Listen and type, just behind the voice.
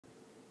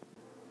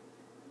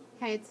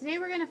Okay, today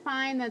we're going to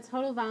find the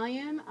total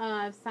volume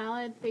of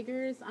solid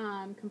figures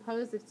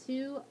composed of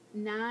two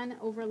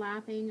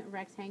non-overlapping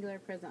rectangular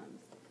prisms.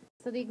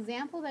 So the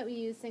example that we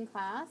used in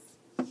class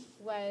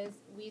was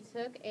we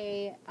took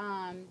a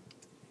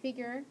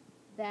figure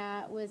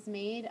that was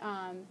made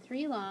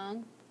 3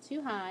 long,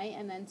 2 high,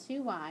 and then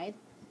 2 wide.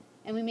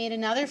 And we made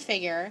another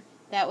figure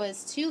that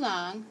was 2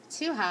 long,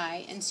 2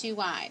 high, and 2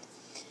 wide.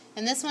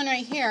 And this one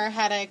right here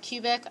had a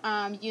cubic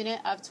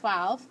unit of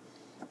 12.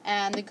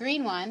 And the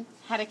green one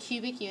had a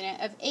cubic unit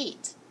of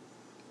 8.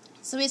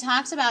 So we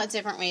talked about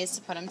different ways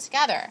to put them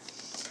together.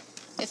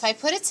 If I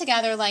put it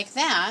together like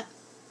that,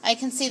 I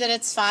can see that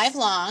it's 5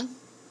 long,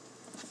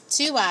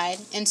 2 wide,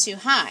 and 2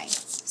 high.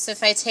 So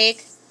if I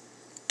take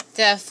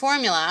the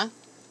formula,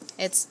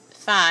 it's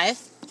 5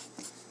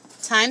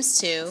 times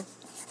 2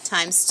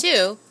 times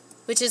 2,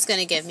 which is going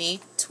to give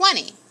me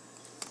 20.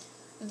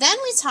 Then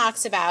we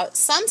talked about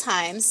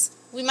sometimes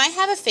we might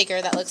have a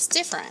figure that looks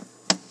different.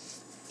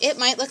 It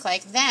might look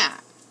like that,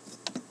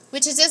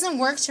 which it doesn't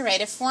work to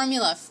write a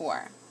formula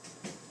for.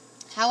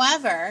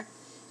 However,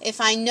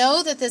 if I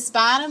know that this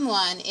bottom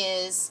one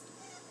is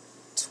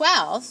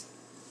 12,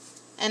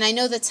 and I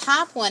know the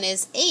top one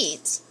is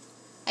 8,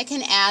 I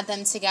can add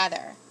them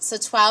together. So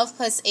 12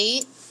 plus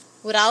 8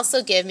 would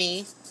also give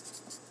me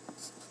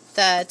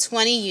the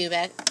 20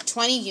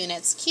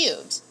 units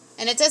cubed.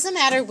 And it doesn't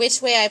matter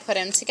which way I put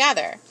them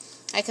together.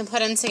 I can put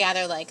them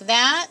together like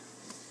that.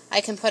 I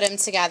can put them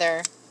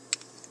together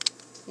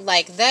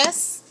like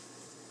this.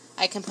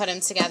 I can put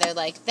them together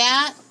like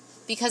that.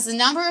 Because the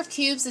number of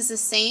cubes is the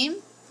same,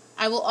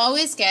 I will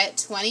always get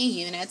 20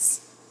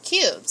 units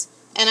cubed.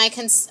 And I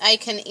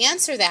can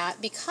answer that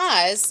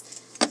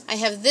because I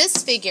have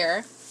this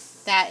figure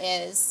that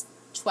is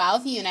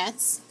 12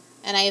 units,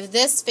 and I have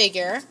this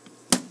figure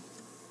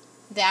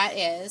that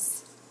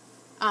is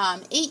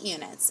 8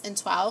 units. And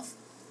 12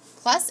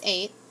 plus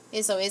 8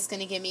 is always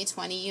going to give me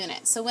 20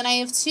 units. So when I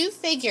have two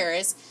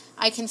figures,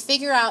 I can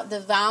figure out the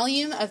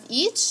volume of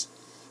each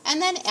and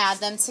then add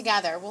them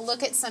together. We'll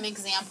look at some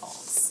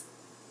examples.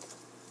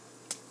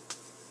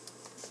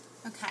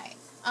 Okay,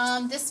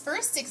 this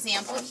first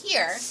example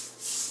here,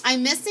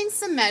 I'm missing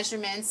some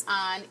measurements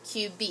on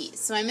cube B.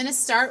 So I'm going to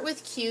start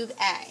with cube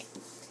A.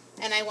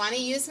 And I want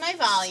to use my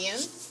volume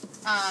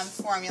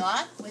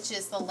formula, which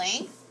is the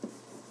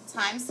length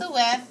times the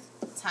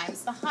width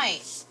times the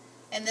height.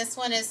 And this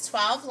one is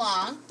 12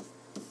 long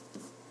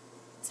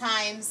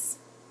times,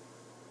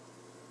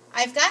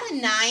 I've got a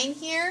 9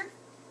 here,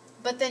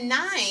 but the 9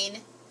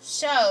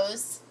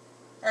 shows,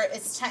 or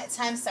it's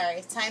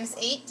times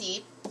 8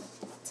 deep,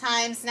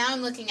 times, now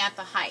I'm looking at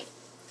the height.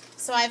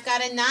 So I've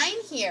got a 9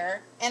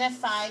 here and a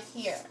 5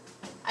 here.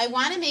 I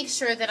want to make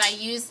sure that I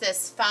use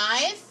this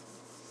 5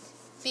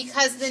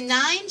 because the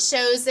 9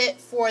 shows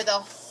it for the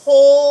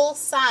whole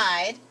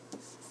side,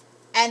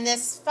 and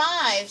this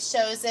 5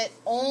 shows it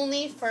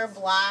only for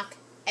block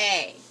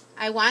A.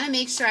 I want to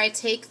make sure I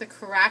take the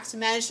correct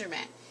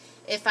measurement.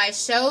 If I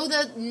show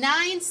the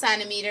 9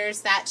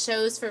 centimeters, that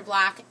shows for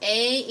block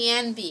A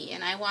and B,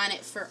 and I want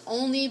it for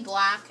only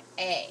block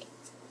A.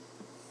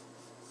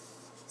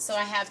 So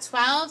I have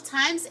 12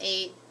 times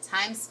 8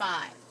 times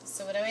 5.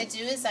 So what I would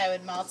do is I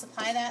would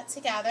multiply that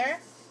together.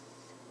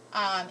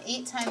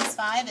 8 times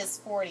 5 is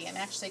 40. I'm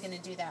actually going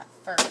to do that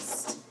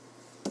first.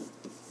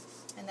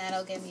 And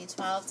that'll give me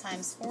 12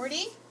 times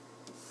 40.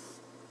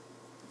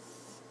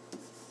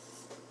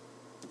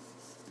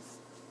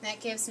 That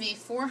gives me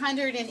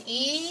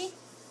 480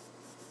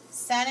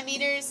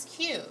 centimeters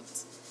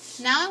cubed.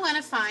 Now I want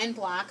to find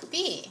block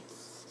B.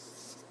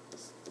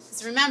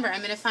 So remember, I'm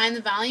going to find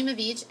the volume of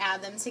each,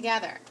 add them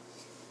together.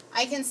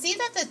 I can see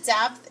that the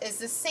depth is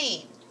the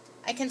same.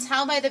 I can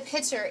tell by the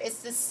picture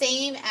it's the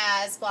same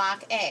as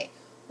block A.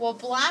 Well,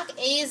 block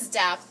A's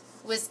depth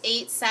was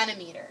 8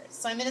 centimeters.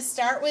 So I'm going to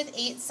start with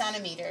 8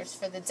 centimeters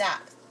for the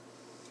depth.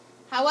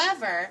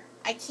 However,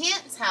 I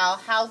can't tell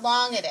how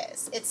long it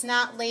is. It's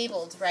not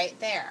labeled right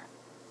there.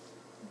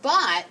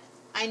 But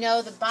I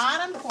know the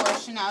bottom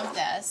portion of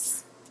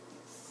this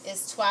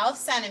is 12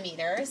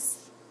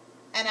 centimeters,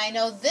 and I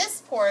know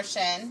this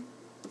portion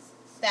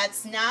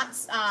that's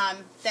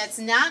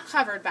not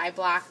covered by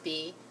block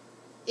B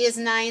is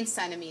 9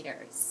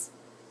 centimeters.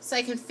 So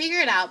I can figure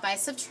it out by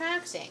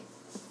subtracting.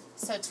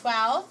 So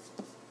 12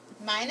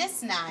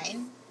 minus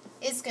 9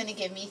 is going to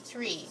give me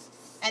 3,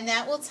 and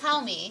that will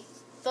tell me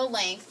the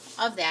length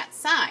of that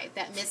side,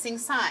 that missing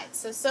side.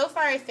 So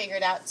far I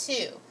figured out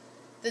 2.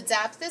 The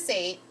depth is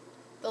 8,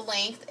 the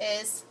length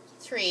is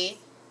 3,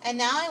 and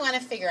now I want to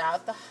figure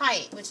out the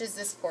height, which is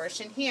this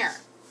portion here.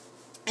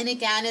 And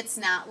again, it's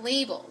not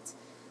labeled.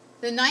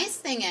 The nice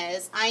thing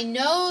is I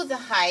know the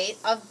height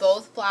of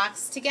both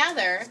blocks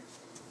together,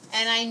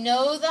 and I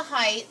know the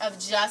height of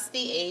just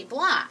the A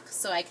block,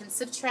 so I can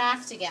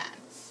subtract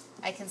again.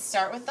 I can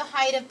start with the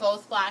height of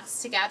both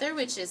blocks together,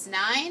 which is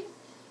 9,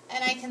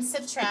 and I can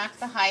subtract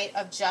the height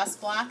of just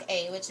block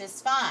A, which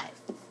is 5.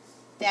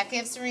 That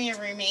gives me a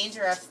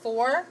remainder of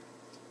 4,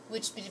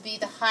 which would be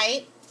the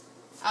height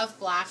of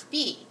block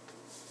B.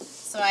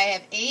 So I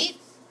have 8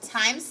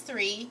 times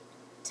 3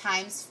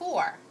 times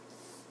 4.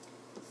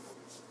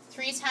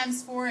 3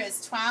 times 4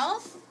 is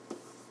 12.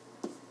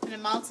 I'm going to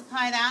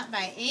multiply that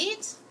by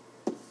 8,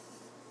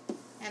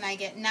 and I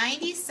get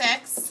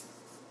 96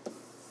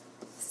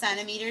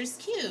 centimeters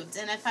cubed.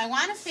 And if I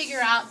want to figure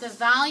out the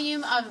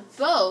volume of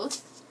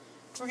both,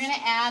 we're going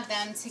to add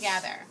them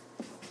together.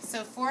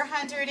 So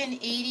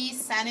 480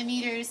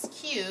 centimeters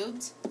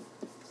cubed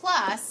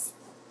plus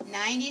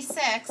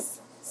 96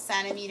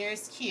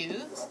 centimeters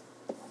cubed.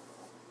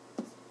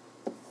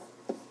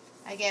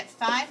 I get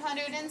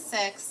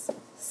 506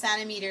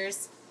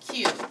 centimeters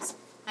cubed.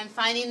 I'm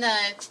finding the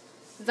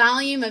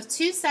volume of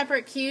 2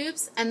 separate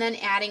cubes and then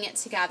adding it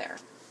together.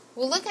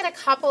 We'll look at a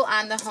couple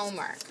on the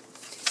homework.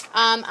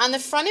 On the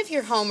front of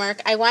your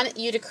homework, I want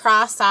you to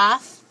cross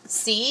off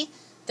C.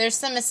 There's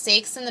some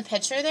mistakes in the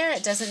picture there.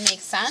 It doesn't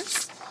make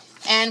sense.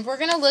 And we're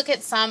going to look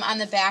at some on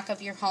the back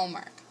of your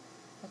homework.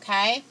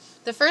 Okay?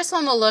 The first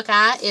one we'll look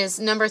at is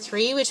number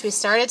 3, which we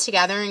started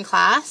together in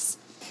class.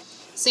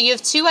 So you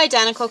have 2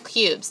 identical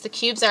cubes. The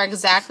cubes are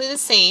exactly the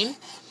same.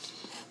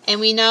 And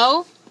we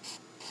know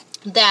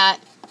that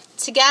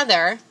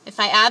together, if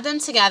I add them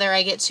together,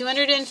 I get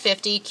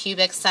 250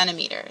 cubic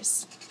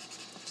centimeters.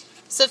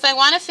 So if I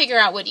want to figure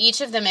out what each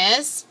of them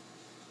is,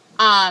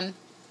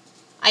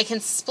 I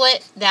can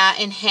split that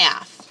in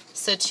half.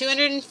 So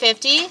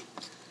 250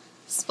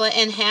 split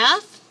in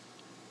half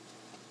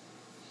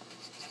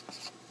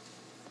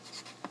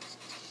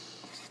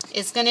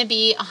is going to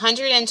be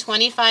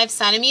 125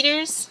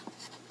 centimeters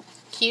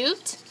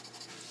cubed.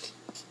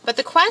 But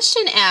the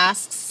question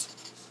asks,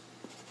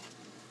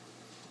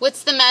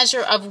 what's the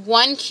measure of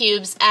 1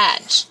 cube's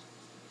edge?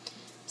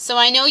 So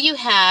I know you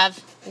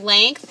have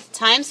length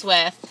times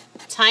width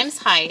times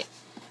height,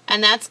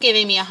 and that's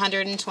giving me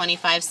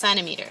 125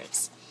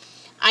 centimeters.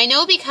 I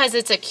know because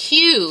it's a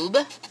cube,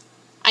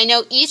 I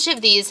know each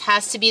of these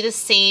has to be the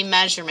same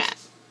measurement.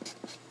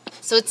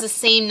 So it's the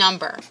same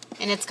number,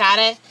 and it's got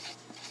to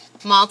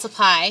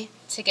multiply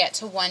to get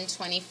to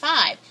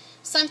 125.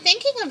 So I'm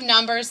thinking of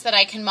numbers that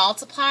I can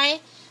multiply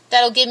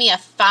that'll give me a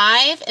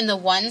 5 in the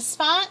 1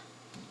 spot.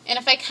 And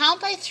if I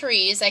count by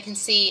 3s, I can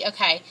see,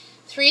 okay,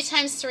 3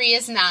 times 3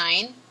 is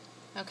 9,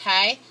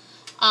 okay?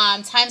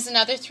 Times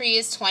another 3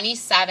 is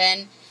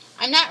 27.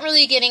 I'm not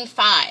really getting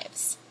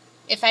 5s.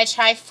 If I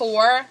try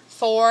 4,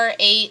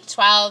 8,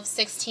 12,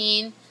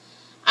 16,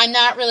 I'm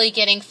not really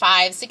getting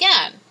 5s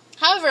again.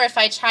 However, if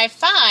I try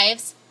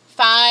 5s,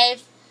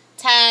 5,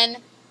 10,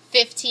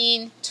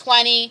 15,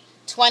 20,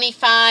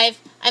 25,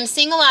 I'm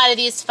seeing a lot of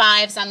these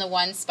 5s on the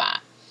 1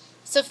 spot.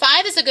 So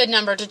 5 is a good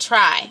number to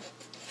try.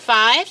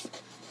 5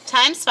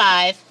 times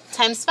 5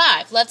 times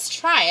 5. Let's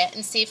try it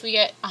and see if we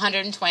get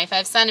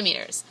 125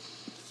 centimeters.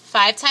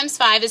 5 times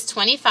 5 is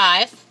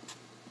 25,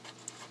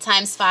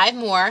 times 5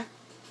 more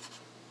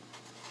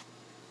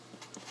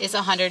is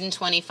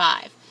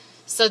 125.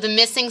 So the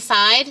missing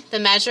side, the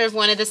measure of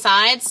one of the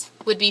sides,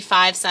 would be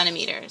 5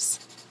 centimeters.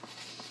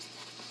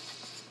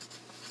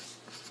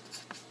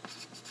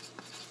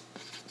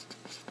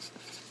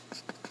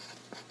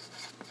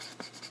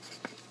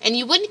 And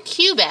you wouldn't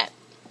cube it,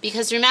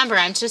 because remember,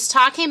 I'm just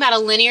talking about a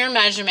linear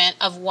measurement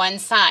of one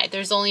side.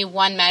 There's only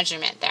one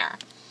measurement there.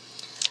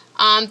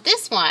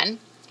 This one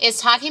is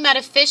talking about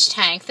a fish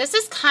tank. This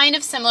is kind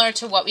of similar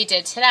to what we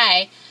did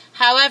today.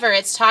 However,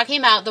 it's talking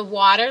about the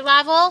water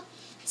level.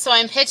 So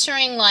I'm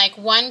picturing like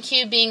one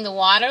cube being the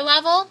water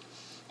level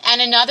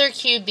and another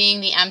cube being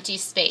the empty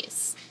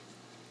space.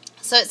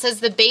 So it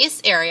says the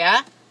base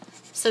area.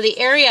 So the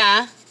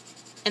area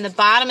in the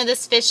bottom of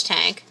this fish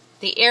tank,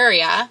 the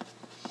area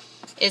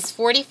is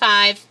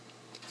 45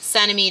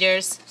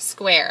 centimeters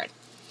squared.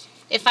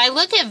 If I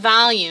look at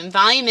volume,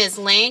 volume is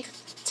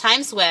length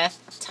times width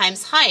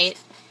times height,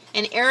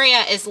 and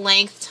area is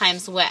length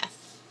times width.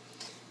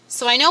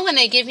 So I know when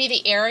they give me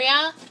the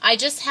area, I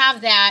just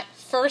have that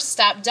first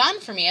step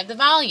done for me of the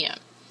volume.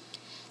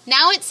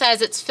 Now it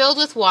says it's filled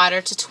with water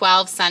to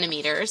 12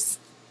 centimeters,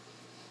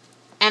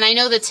 and I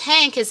know the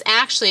tank is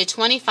actually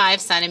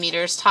 25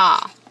 centimeters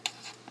tall.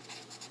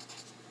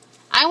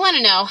 I want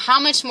to know how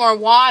much more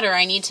water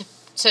I need to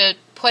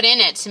put in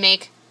it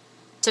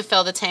to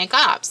fill the tank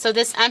up. So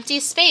this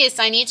empty space,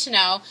 I need to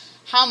know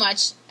how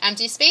much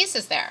empty space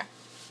is there.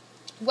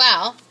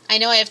 Well, I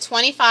know I have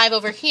 25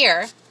 over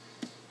here,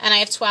 and I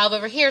have 12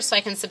 over here, so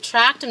I can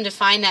subtract them to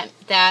find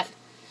that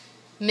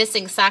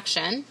missing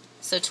section.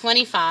 So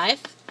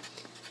 25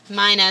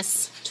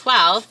 minus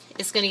 12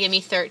 is going to give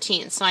me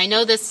 13. So I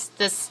know this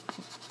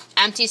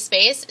empty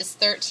space is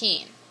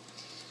 13.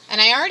 And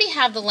I already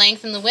have the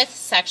length and the width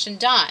section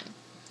done.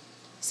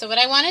 So what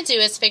I want to do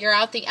is figure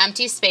out the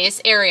empty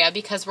space area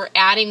because we're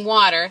adding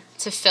water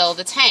to fill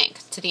the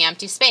tank to the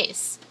empty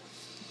space.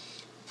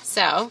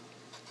 So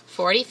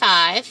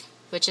 45,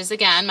 which is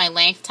again my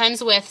length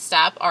times width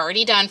step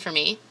already done for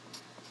me,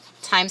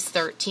 times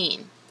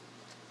 13.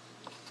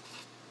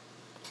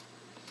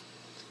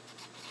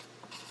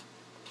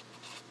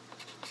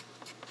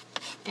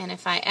 And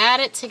if I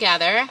add it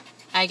together,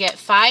 I get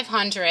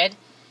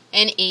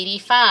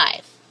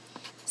 585.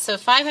 So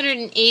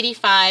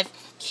 585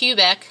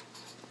 cubic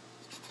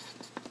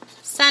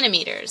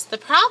centimeters. The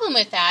problem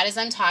with that is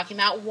I'm talking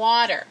about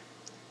water.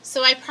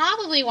 So I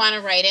probably want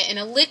to write it in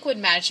a liquid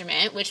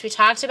measurement, which we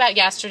talked about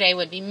yesterday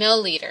would be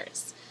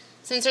milliliters.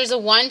 Since there's a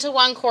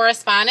 1-to-1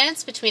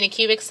 correspondence between a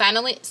cubic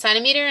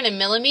centimeter and a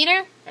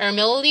millimeter, or a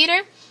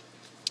milliliter,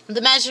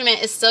 the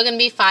measurement is still going to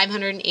be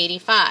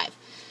 585.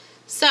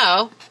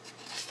 So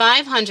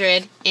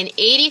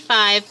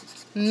 585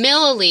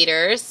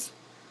 milliliters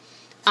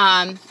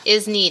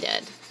is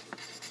needed.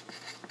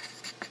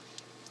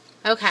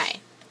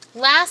 Okay,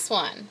 last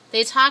one.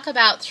 They talk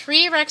about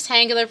 3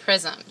 rectangular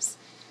prisms.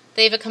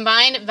 They have a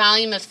combined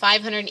volume of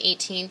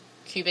 518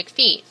 cubic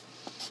feet.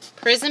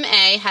 Prism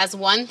A has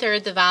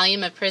 1/3 the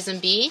volume of Prism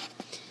B,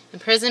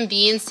 and Prism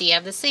B and C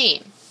have the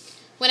same.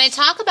 When I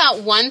talk about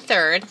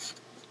 1/3,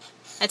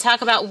 I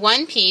talk about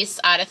one piece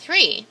out of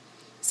 3.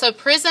 So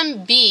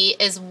Prism B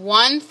is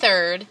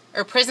 1/3,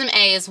 or Prism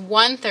A is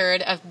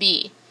 1/3 of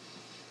B.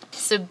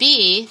 So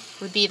B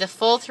would be the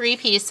full 3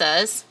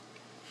 pieces,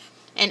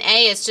 and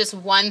A is just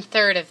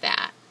 1/3 of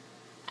that.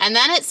 And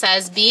then it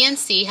says B and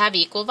C have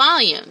equal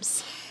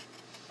volumes.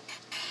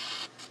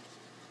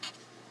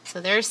 So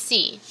there's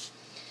C.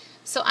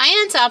 So I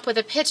end up with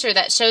a picture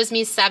that shows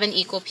me 7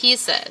 equal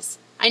pieces.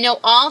 I know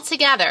all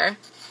together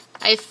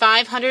I have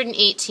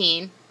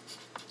 518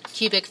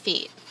 cubic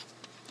feet.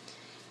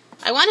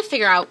 I want to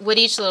figure out what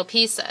each little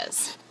piece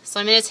is. So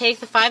I'm going to take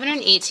the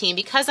 518.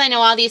 Because I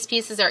know all these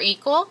pieces are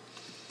equal,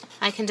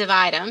 I can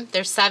divide them.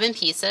 There's 7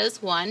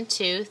 pieces. 1,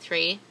 2,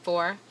 3,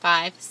 4,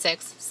 5,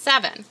 6,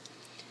 7.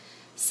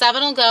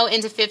 7 will go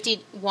into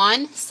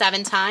 51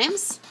 7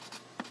 times.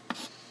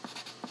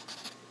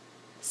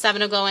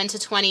 7 will go into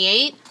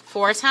 28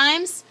 4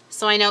 times.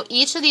 So I know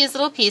each of these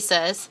little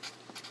pieces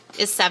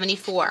is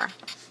 74.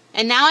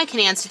 And now I can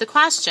answer the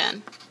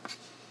question.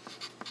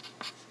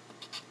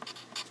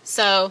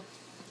 So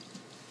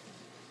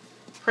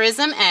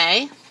Prism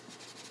A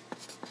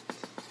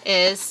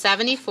is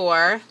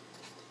 74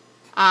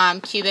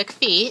 cubic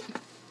feet.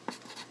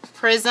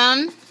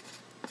 Prism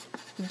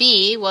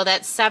B, well,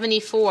 that's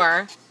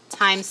 74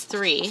 times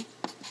 3.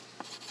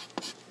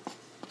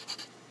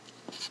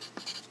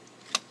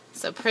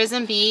 So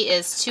Prism B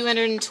is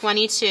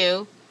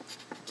 222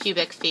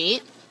 cubic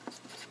feet.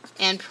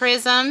 And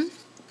Prism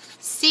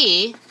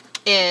C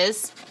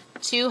is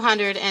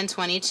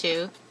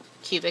 222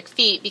 cubic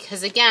feet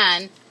because,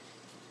 again,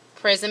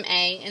 Prism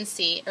A and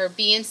C, or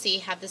B and C,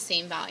 have the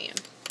same volume.